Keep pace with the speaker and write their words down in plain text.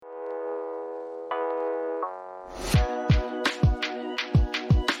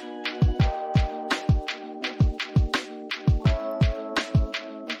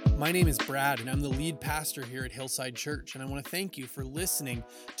My name is Brad, and I'm the lead pastor here at Hillside Church, and I want to thank you for listening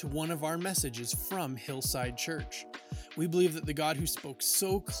to one of our messages from Hillside Church. We believe that the God who spoke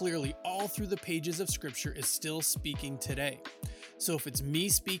so clearly all through the pages of Scripture is still speaking today. So if it's me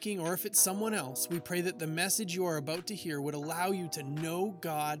speaking or if it's someone else, we pray that the message you are about to hear would allow you to know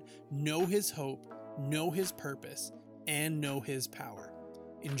God, know His hope, know His purpose, and know His power.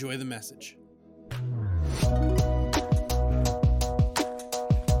 Enjoy the message.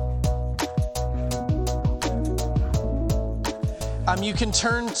 You can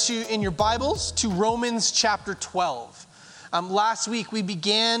turn in your Bibles to Romans chapter 12. Last week we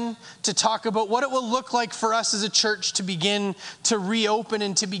began to talk about what it will look like for us as a church to begin to reopen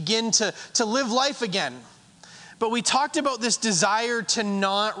and to begin to live life again. But we talked about this desire to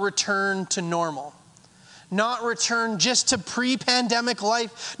not return to normal. Not return just to pre-pandemic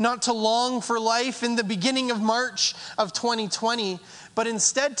life, not to long for life in the beginning of March of 2020, but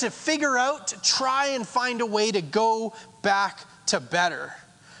instead to figure out, to try and find a way to go back to better.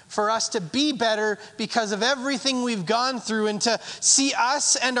 For us to be better because of everything we've gone through, and to see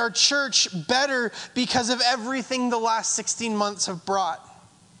us and our church better because of everything the last 16 months have brought.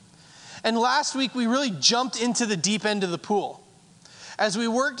 And last week we really jumped into the deep end of the pool. As we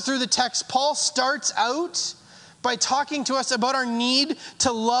worked through the text, Paul starts out by talking to us about our need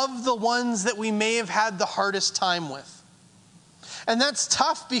to love the ones that we may have had the hardest time with. And that's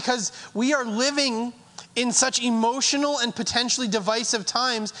tough because we are living in such emotional and potentially divisive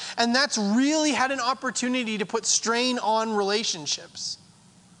times, and that's really had an opportunity to put strain on relationships.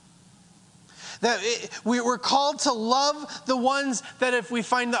 We're called to love the ones that if we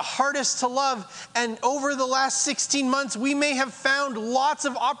find the hardest to love, and over the last 16 months, we may have found lots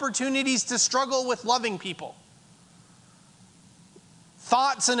of opportunities to struggle with loving people.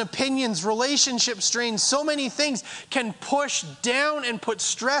 Thoughts and opinions, relationship strains, so many things can push down and put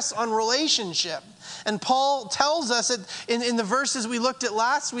stress on relationship. And Paul tells us in the verses we looked at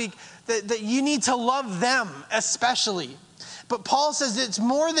last week that you need to love them especially. But Paul says it's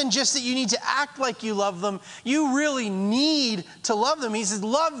more than just that you need to act like you love them. You really need to love them. He says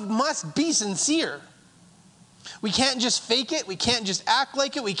love must be sincere. We can't just fake it. We can't just act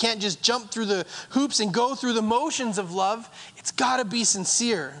like it. We can't just jump through the hoops and go through the motions of love. It's got to be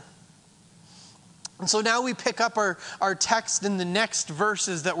sincere. And so now we pick up our text in the next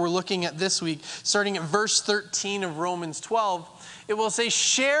verses that we're looking at this week, starting at verse 13 of Romans 12. It will say,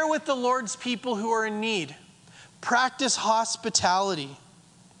 share with the Lord's people who are in need. Practice hospitality.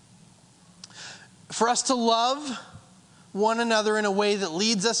 For us to love one another in a way that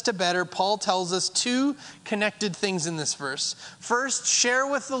leads us to better, Paul tells us two connected things in this verse. First, share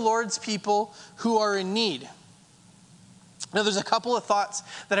with the Lord's people who are in need. Now, there's a couple of thoughts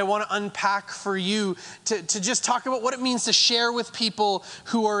that I want to unpack for you to just talk about what it means to share with people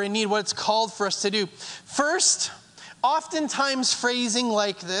who are in need, what it's called for us to do. First, oftentimes phrasing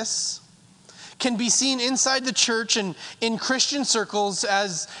like this can be seen inside the church and in Christian circles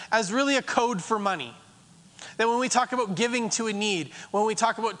as really a code for money. That when we talk about giving to a need, when we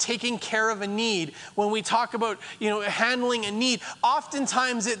talk about taking care of a need, when we talk about handling a need,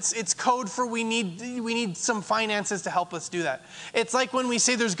 oftentimes it's code for we need some finances to help us do that. It's like when we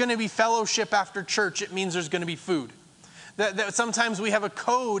say there's going to be fellowship after church, it means there's going to be food. That sometimes we have a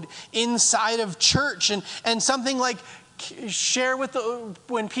code inside of church, and something like share with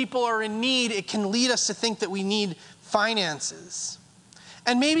when people are in need, it can lead us to think that we need finances.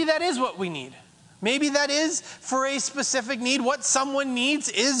 And maybe that is what we need. Maybe that is for a specific need. What someone needs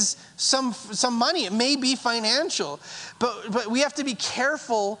is some money. It may be financial. But we have to be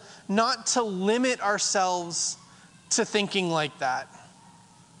careful not to limit ourselves to thinking like that.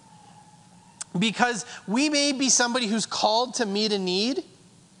 Because we may be somebody who's called to meet a need,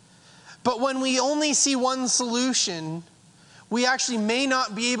 but when we only see one solution, we actually may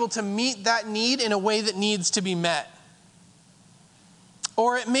not be able to meet that need in a way that needs to be met.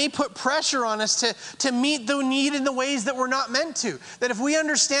 Or it may put pressure on us to meet the need in the ways that we're not meant to. That if we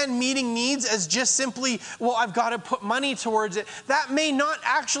understand meeting needs as just simply, well, I've got to put money towards it, that may not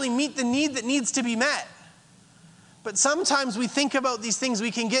actually meet the need that needs to be met. But sometimes we think about these things,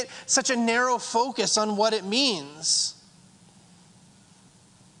 we can get such a narrow focus on what it means.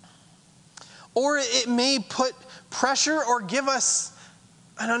 Or it may put pressure or give us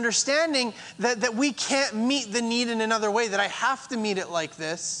an understanding that we can't meet the need in another way, that I have to meet it like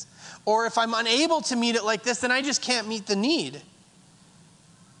this. Or if I'm unable to meet it like this, then I just can't meet the need.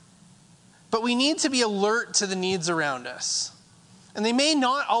 But we need to be alert to the needs around us. And they may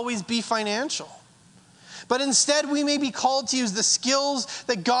not always be financial. But instead, we may be called to use the skills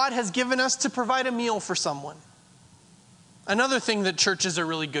that God has given us to provide a meal for someone. Another thing that churches are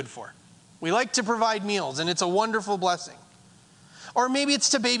really good for. We like to provide meals, and it's a wonderful blessing. Or maybe it's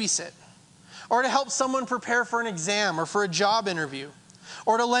to babysit, or to help someone prepare for an exam or for a job interview,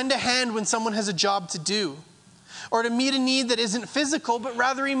 or to lend a hand when someone has a job to do, or to meet a need that isn't physical but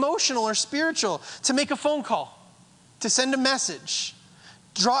rather emotional or spiritual, to make a phone call, to send a message,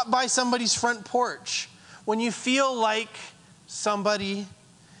 drop by somebody's front porch when you feel like somebody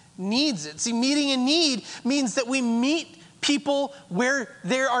needs it. See, meeting a need means that we meet people where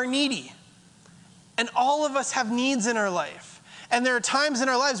they are needy. And all of us have needs in our life. And there are times in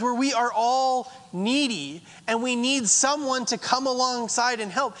our lives where we are all needy and we need someone to come alongside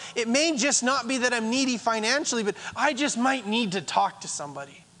and help. It may just not be that I'm needy financially, but I just might need to talk to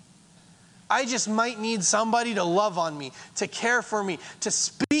somebody. I just might need somebody to love on me, to care for me, to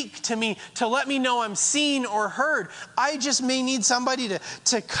speak to me, to let me know I'm seen or heard. I just may need somebody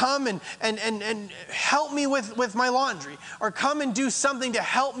to come and help me with my laundry, or come and do something to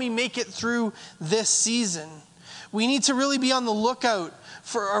help me make it through this season. We need to really be on the lookout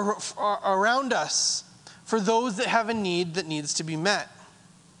for around us for those that have a need that needs to be met.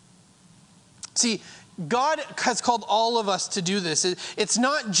 See, God has called all of us to do this. It's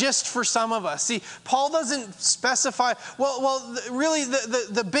not just for some of us. See, Paul doesn't specify, really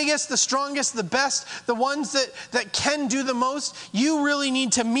the biggest, the strongest, the best, the ones that can do the most. You really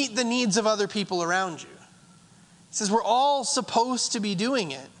need to meet the needs of other people around you. He says we're all supposed to be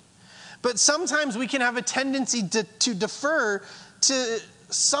doing it. But sometimes we can have a tendency to defer to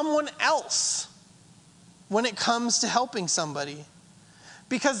someone else when it comes to helping somebody.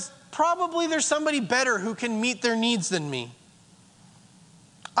 Because probably there's somebody better who can meet their needs than me.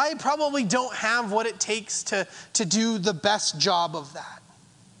 I probably don't have what it takes to do the best job of that.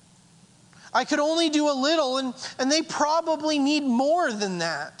 I could only do a little, and they probably need more than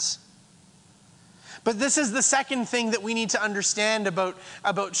that. But this is the second thing that we need to understand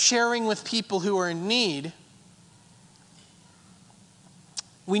about sharing with people who are in need.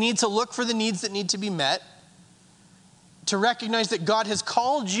 We need to look for the needs that need to be met, to recognize that God has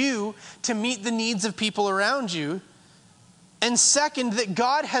called you to meet the needs of people around you. And second, that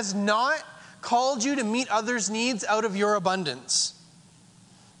God has not called you to meet others' needs out of your abundance.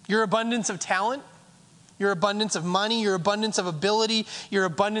 Your abundance of talent, your abundance of money, your abundance of ability, your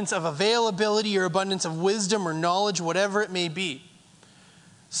abundance of availability, your abundance of wisdom or knowledge, whatever it may be.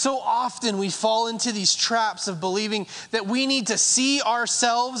 So often we fall into these traps of believing that we need to see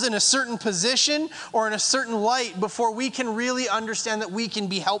ourselves in a certain position or in a certain light before we can really understand that we can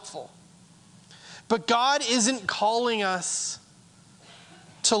be helpful. But God isn't calling us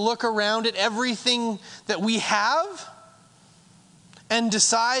to look around at everything that we have and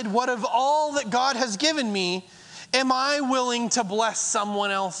decide, what of all that God has given me am I willing to bless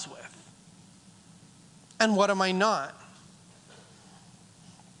someone else with? And what am I not?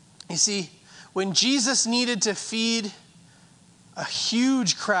 You see, when Jesus needed to feed a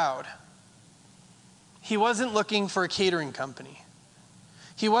huge crowd, he wasn't looking for a catering company.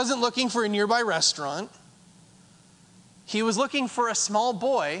 He wasn't looking for a nearby restaurant. He was looking for a small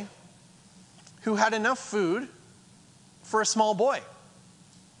boy who had enough food for a small boy.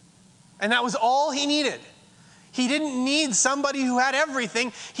 And that was all he needed. He didn't need somebody who had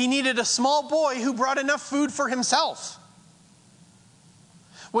everything. He needed a small boy who brought enough food for himself.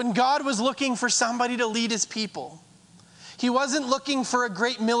 When God was looking for somebody to lead his people, he wasn't looking for a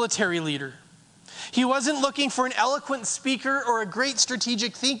great military leader. He wasn't looking for an eloquent speaker or a great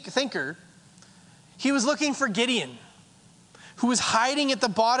strategic thinker. He was looking for Gideon, who was hiding at the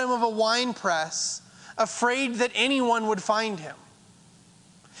bottom of a wine press, afraid that anyone would find him.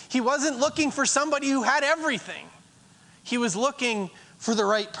 He wasn't looking for somebody who had everything. He was looking for the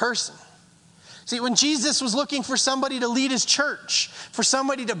right person. See, when Jesus was looking for somebody to lead his church, for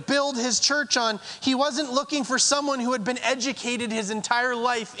somebody to build his church on, he wasn't looking for someone who had been educated his entire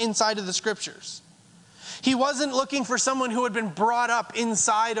life inside of the scriptures. He wasn't looking for someone who had been brought up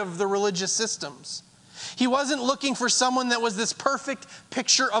inside of the religious systems. He wasn't looking for someone that was this perfect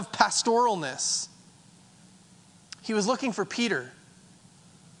picture of pastoralness. He was looking for Peter,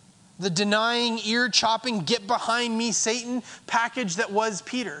 the denying, ear-chopping, get behind me, Satan package that was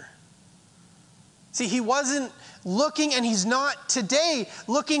Peter. See, he wasn't looking, and he's not today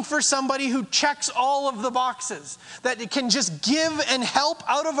looking for somebody who checks all of the boxes, that can just give and help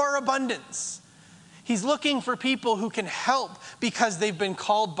out of our abundance. He's looking for people who can help because they've been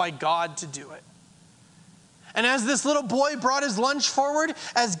called by God to do it. And as this little boy brought his lunch forward,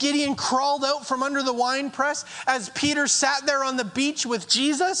 as Gideon crawled out from under the wine press, as Peter sat there on the beach with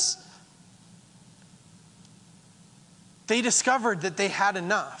Jesus, they discovered that they had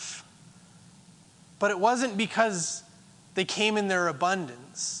enough. But it wasn't because they came in their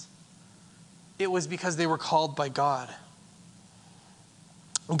abundance, it was because they were called by God.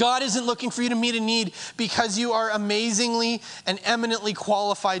 God isn't looking for you to meet a need because you are amazingly and eminently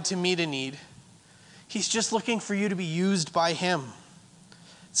qualified to meet a need. He's just looking for you to be used by him.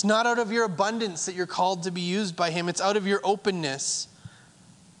 It's not out of your abundance that you're called to be used by him. It's out of your openness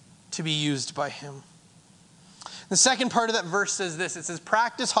to be used by him. The second part of that verse says this. It says,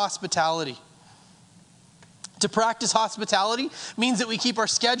 practice hospitality. To practice hospitality means that we keep our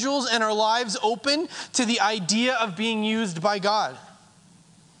schedules and our lives open to the idea of being used by God.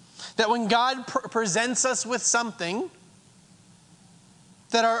 That when God presents us with something,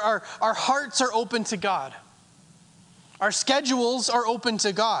 that our hearts are open to God. Our schedules are open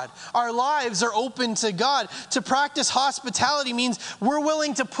to God. Our lives are open to God. To practice hospitality means we're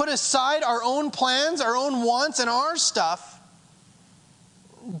willing to put aside our own plans, our own wants, and our stuff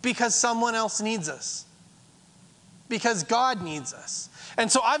because someone else needs us. Because God needs us.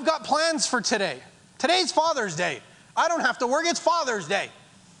 And so I've got plans for today. Today's Father's Day. I don't have to work. It's Father's Day.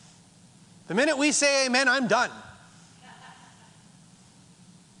 The minute we say amen, I'm done.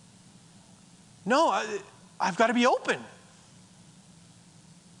 No, I've got to be open.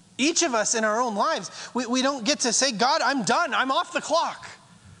 Each of us in our own lives, we don't get to say, God, I'm done. I'm off the clock.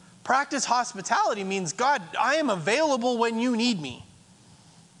 Practice hospitality means, God, I am available when you need me.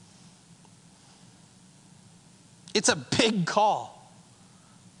 It's a big call.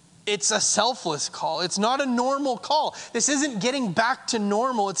 It's a selfless call. It's not a normal call. This isn't getting back to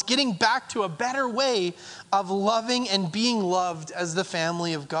normal. It's getting back to a better way of loving and being loved as the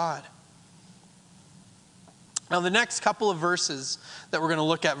family of God. Now, the next couple of verses that we're going to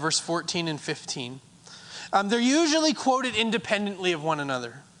look at, verse 14 and 15, they're usually quoted independently of one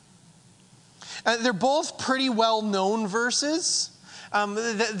another. They're both pretty well-known verses,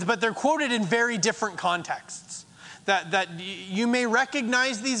 but they're quoted in very different contexts. That you may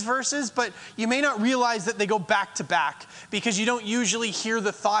recognize these verses, but you may not realize that they go back to back because you don't usually hear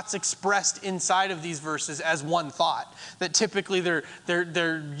the thoughts expressed inside of these verses as one thought. That typically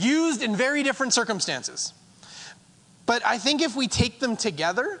they're used in very different circumstances. But I think if we take them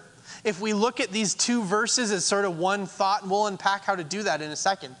together, if we look at these two verses as sort of one thought, and we'll unpack how to do that in a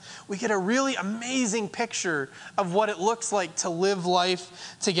second, we get a really amazing picture of what it looks like to live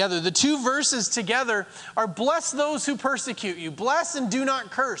life together. The two verses together are, bless those who persecute you. Bless and do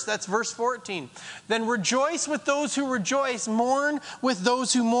not curse. That's verse 14. Then rejoice with those who rejoice. Mourn with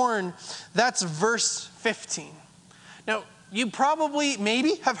those who mourn. That's verse 15. Now, you probably,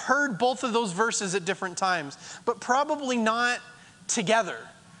 maybe, have heard both of those verses at different times, but probably not together.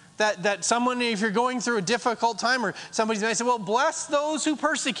 That someone, if you're going through a difficult time, or somebody's going to say, well, bless those who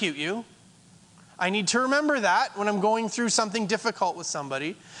persecute you. I need to remember that when I'm going through something difficult with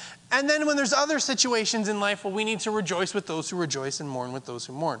somebody. And then when there's other situations in life, well, we need to rejoice with those who rejoice and mourn with those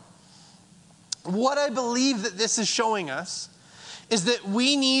who mourn. What I believe that this is showing us is that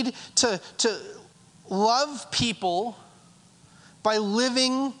we need to love people by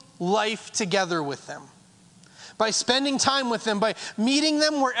living life together with them. By spending time with them, by meeting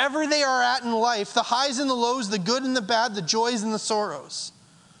them wherever they are at in life, the highs and the lows, the good and the bad, the joys and the sorrows.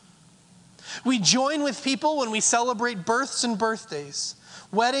 We join with people when we celebrate births and birthdays,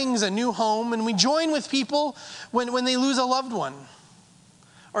 weddings, a new home, and we join with people when they lose a loved one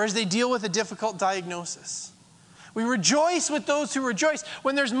or as they deal with a difficult diagnosis. We rejoice with those who rejoice.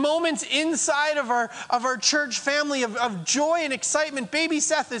 When there's moments inside of our church family of joy and excitement, baby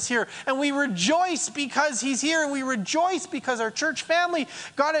Seth is here, and we rejoice because he's here, and we rejoice because our church family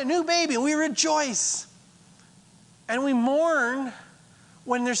got a new baby, and we rejoice. And we mourn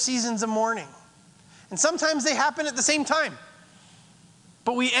when there's seasons of mourning. And sometimes they happen at the same time.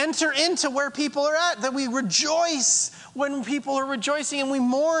 But we enter into where people are at, that we rejoice when people are rejoicing and we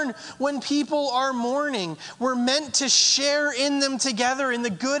mourn when people are mourning. We're meant to share in them together, in the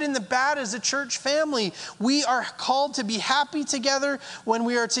good and the bad as a church family. We are called to be happy together when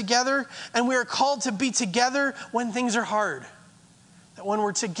we are together, and we are called to be together when things are hard. That when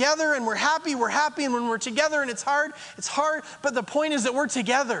we're together and we're happy, and when we're together and it's hard, but the point is that we're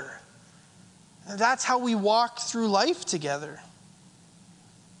together. And that's how we walk through life together.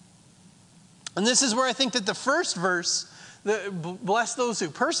 And this is where I think that the first verse, bless those who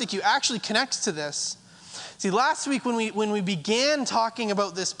persecute, actually connects to this. See, last week when we began talking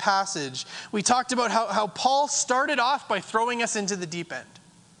about this passage, we talked about how Paul started off by throwing us into the deep end.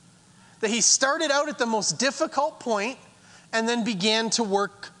 That he started out at the most difficult point and then began to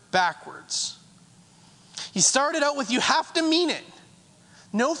work backwards. He started out with, you have to mean it.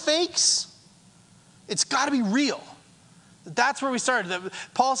 No fakes. It's got to be real. That's where we started.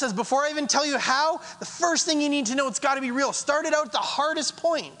 Paul says, before I even tell you how, the first thing you need to know, it's got to be real. Started out at the hardest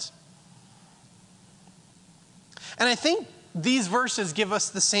point. And I think these verses give us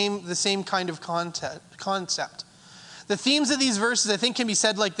the same kind of concept. The themes of these verses, I think, can be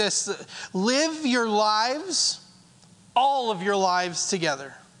said like this: live your lives, all of your lives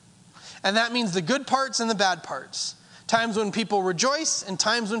together. And that means the good parts and the bad parts. Times when people rejoice and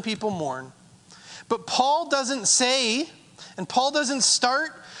times when people mourn. But Paul doesn't say, and Paul doesn't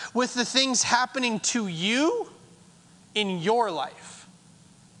start with the things happening to you in your life.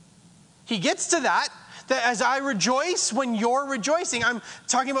 He gets to that as I rejoice when you're rejoicing. I'm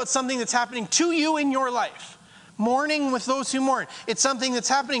talking about something that's happening to you in your life. Mourning with those who mourn. It's something that's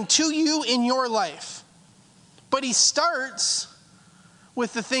happening to you in your life. But he starts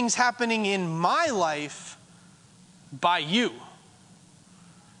with the things happening in my life by you.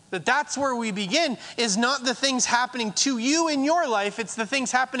 That's where we begin, is not the things happening to you in your life, it's the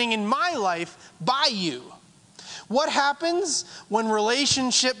things happening in my life by you. What happens when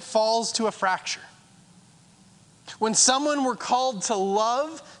relationship falls to a fracture? When someone we're called to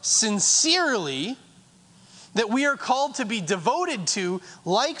love sincerely, that we are called to be devoted to,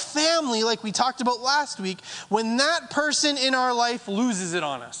 like family, like we talked about last week, when that person in our life loses it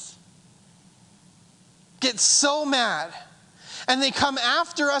on us, gets so mad, and they come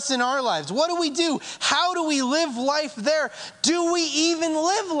after us in our lives. What do? How do we live life there? Do we even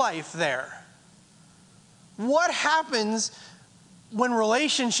live life there? What happens when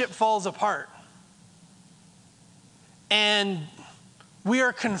relationship falls apart and we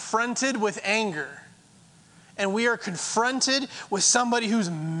are confronted with anger and we are confronted with somebody who's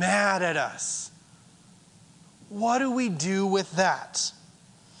mad at us? What do we do with that?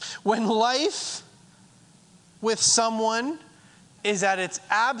 When life with someone is at its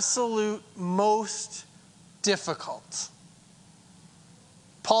absolute most difficult,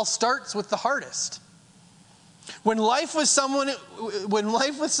 Paul starts with the hardest. When life with someone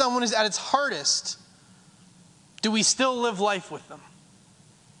is at its hardest, do we still live life with them?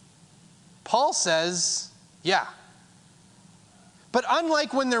 Paul says, yeah. But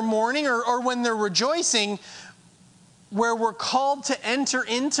unlike when they're mourning or when they're rejoicing, where we're called to enter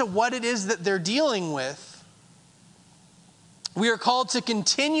into what it is that they're dealing with, we are called to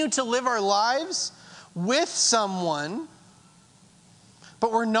continue to live our lives with someone,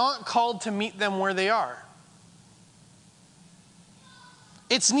 but we're not called to meet them where they are.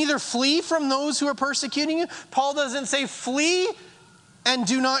 It's neither flee from those who are persecuting you. Paul doesn't say flee and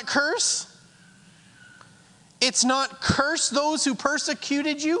do not curse. It's not curse those who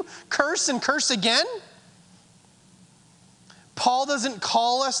persecuted you, curse and curse again. Paul doesn't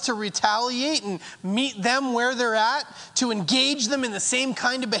call us to retaliate and meet them where they're at, to engage them in the same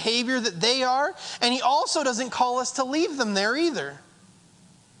kind of behavior that they are. And he also doesn't call us to leave them there either.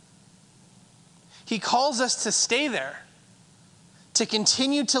 He calls us to stay there, to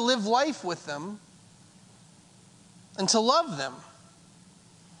continue to live life with them, and to love them.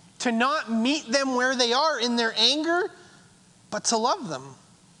 To not meet them where they are in their anger, but to love them,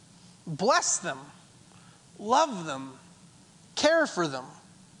 bless them, love them, care for them.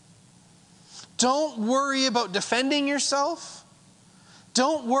 Don't worry about defending yourself.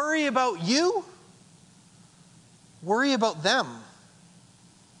 Don't worry about you. Worry about them.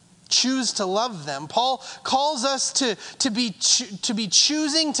 Choose to love them. Paul calls us to be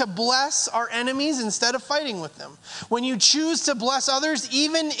choosing to bless our enemies instead of fighting with them. When you choose to bless others,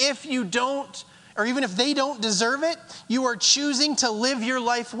 even if you don't, or even if they don't deserve it, you are choosing to live your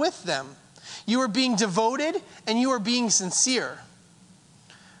life with them. You are being devoted and you are being sincere.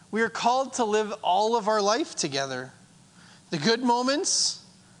 We are called to live all of our life together. The good moments,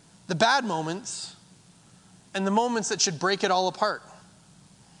 the bad moments, and the moments that should break it all apart.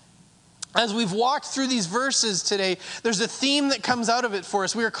 As we've walked through these verses today, there's a theme that comes out of it for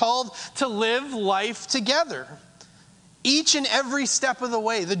us. We are called to live life together. Each and every step of the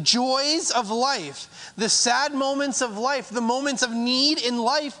way, the joys of life, the sad moments of life, the moments of need in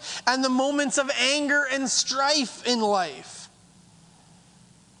life, and the moments of anger and strife in life.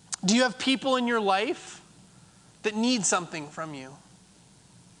 Do you have people in your life that need something from you?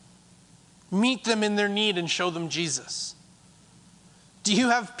 Meet them in their need and show them Jesus. Do you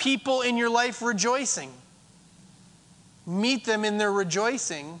have people in your life rejoicing? Meet them in their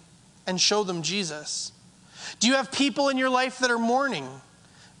rejoicing and show them Jesus. Do you have people in your life that are mourning?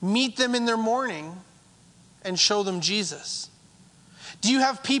 Meet them in their mourning and show them Jesus. Do you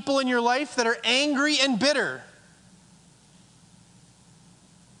have people in your life that are angry and bitter?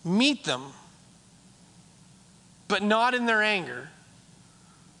 Meet them, but not in their anger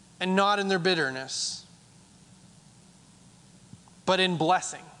and not in their bitterness. but in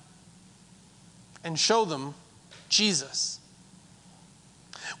blessing. And show them Jesus.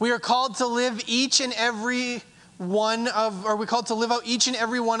 We are called to live out each and every one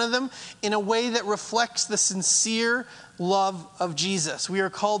of them in a way that reflects the sincere love of Jesus. We are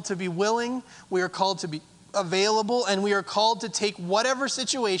called to be willing, we are called to be available, and we are called to take whatever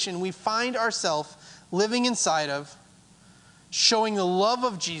situation we find ourselves living inside of, showing the love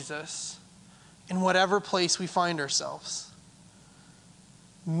of Jesus in whatever place we find ourselves.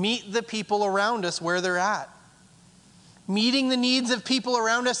 Meet the people around us where they're at. Meeting the needs of people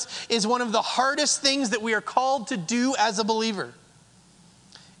around us is one of the hardest things that we are called to do as a believer.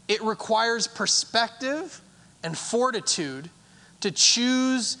 It requires perspective and fortitude to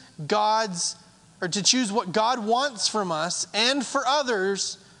choose what God wants from us and for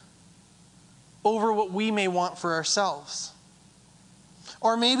others over what we may want for ourselves.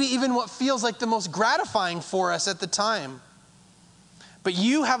 Or maybe even what feels like the most gratifying for us at the time. But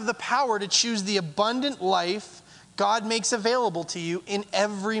you have the power to choose the abundant life God makes available to you in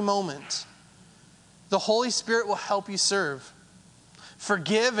every moment. The Holy Spirit will help you serve,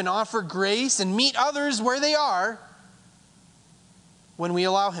 forgive and offer grace, and meet others where they are when we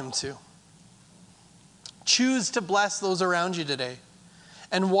allow Him to. Choose to bless those around you today,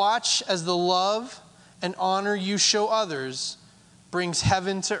 and watch as the love and honor you show others brings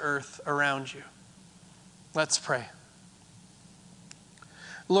heaven to earth around you. Let's pray.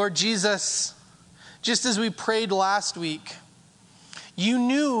 Lord Jesus, just as we prayed last week, you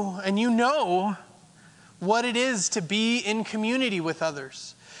knew and you know what it is to be in community with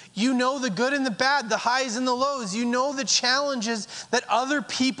others. You know the good and the bad, the highs and the lows. You know the challenges that other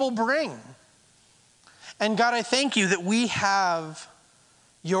people bring. And God, I thank you that we have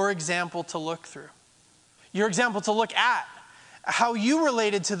your example to look through, your example to look at. How you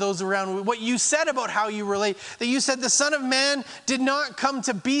related to those around, what you said about how you relate, that you said the Son of Man did not come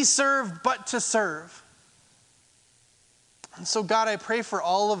to be served, but to serve. And so God, I pray for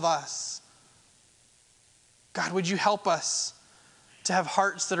all of us. God, would you help us to have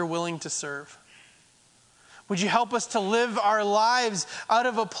hearts that are willing to serve? Would you help us to live our lives out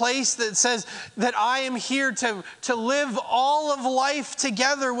of a place that says that I am here to live all of life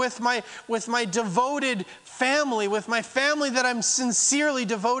together with my devoted family, with my family that I'm sincerely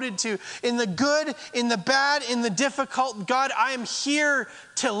devoted to, in the good, in the bad, in the difficult. God, I am here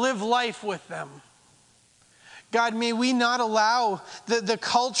to live life with them. God, may we not allow the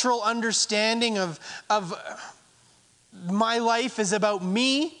cultural understanding of my life is about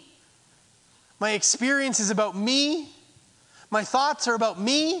me, my experience is about me, my thoughts are about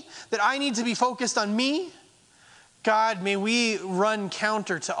me, that I need to be focused on me. God, may we run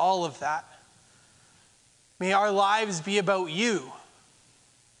counter to all of that. May our lives be about you.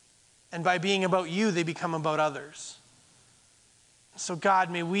 And by being about you, they become about others. So God,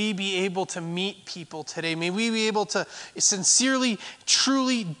 may we be able to meet people today. May we be able to sincerely,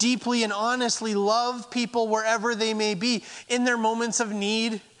 truly, deeply, and honestly love people wherever they may be, in their moments of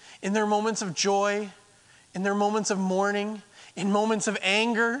need, in their moments of joy, in their moments of mourning, in moments of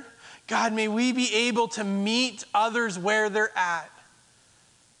anger. God, may we be able to meet others where they're at.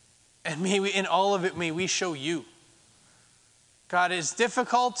 And may we, in all of it, may we show you. God, as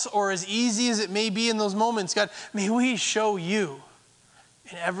difficult or as easy as it may be in those moments, God, may we show you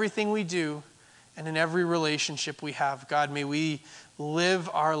in everything we do and in every relationship we have. God, may we live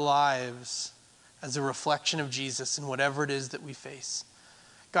our lives as a reflection of Jesus in whatever it is that we face.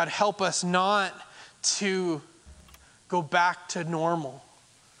 God, help us not to go back to normal.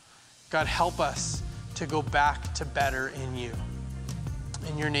 God, help us to go back to better in you.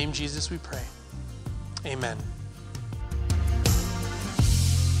 In your name, Jesus, we pray. Amen.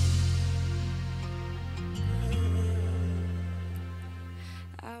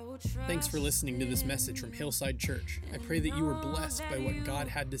 Thanks for listening to this message from Hillside Church. I pray that you were blessed by what God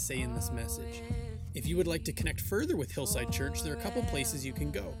had to say in this message. If you would like to connect further with Hillside Church, there are a couple places you can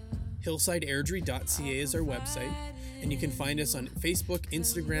go. hillsideairdrie.ca is our website, and you can find us on Facebook,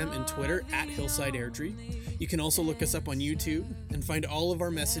 Instagram, and Twitter at Hillside Airdrie. You can also look us up on YouTube and find all of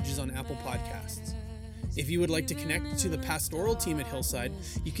our messages on Apple Podcasts. If you would like to connect to the pastoral team at Hillside,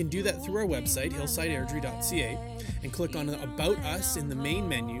 you can do that through our website, hillsideairdrie.ca, and click on About Us in the main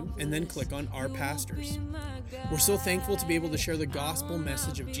menu, and then click on Our Pastors. We're so thankful to be able to share the gospel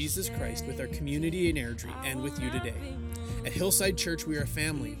message of Jesus Christ with our community in Airdrie and with you today. At Hillside Church, we are a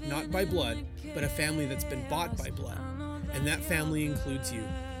family, not by blood, but a family that's been bought by blood. And that family includes you.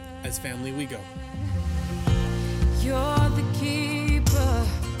 As family we go. You're the keeper,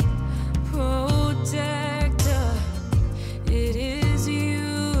 protector. It is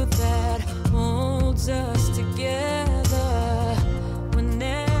you that holds us together.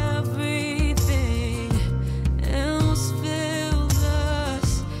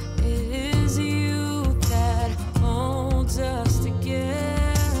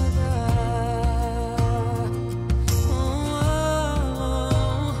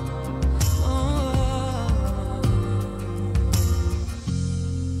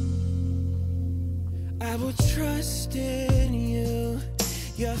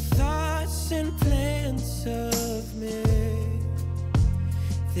 parts of me,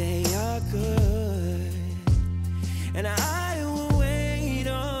 they are good, and I will wait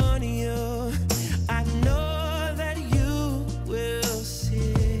on you. I know that you will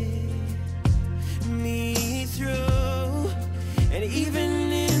see me through, and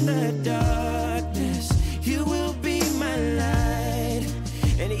even in the darkness, you will be my light,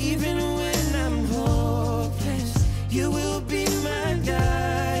 and even when I'm hopeless, you will be my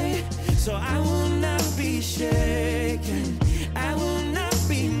guide. So I will not be shaken, I will not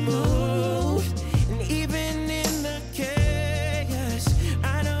be moved, and even in the chaos,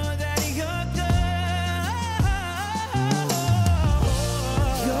 I know that you're good.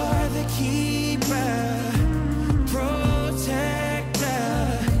 You're the keeper, protector.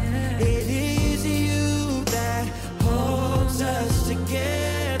 It is you that holds us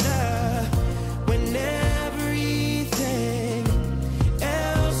together when everything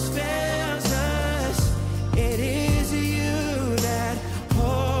else fails us. It is you that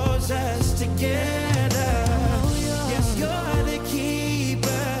holds us together. Yes, you're the keeper,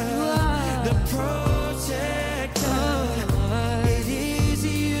 the protector. It is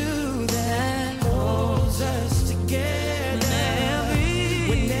you that holds us together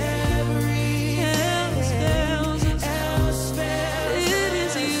when everything else fails. It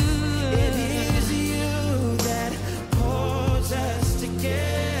is you that holds us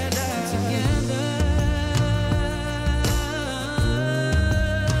together.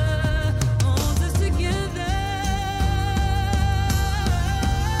 Holds us together.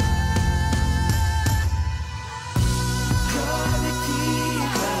 You're the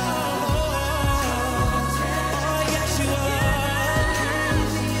keeper. Oh, yes, you are.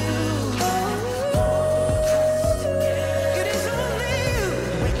 It is only you.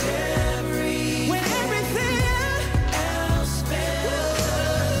 When everything else fails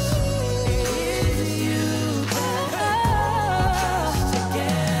us, it is you that holds us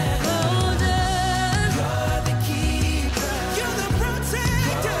together. You're the keeper. You're the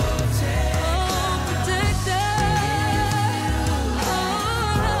protector.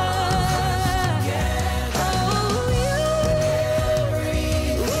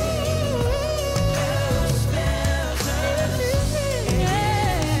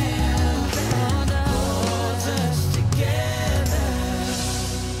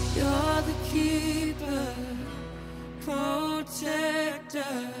 You're the keeper,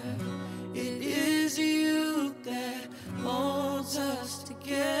 protector. It is you that holds us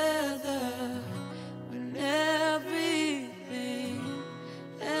together when everything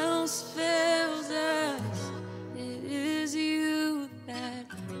else fails us. It is you that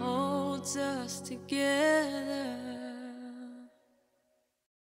holds us together.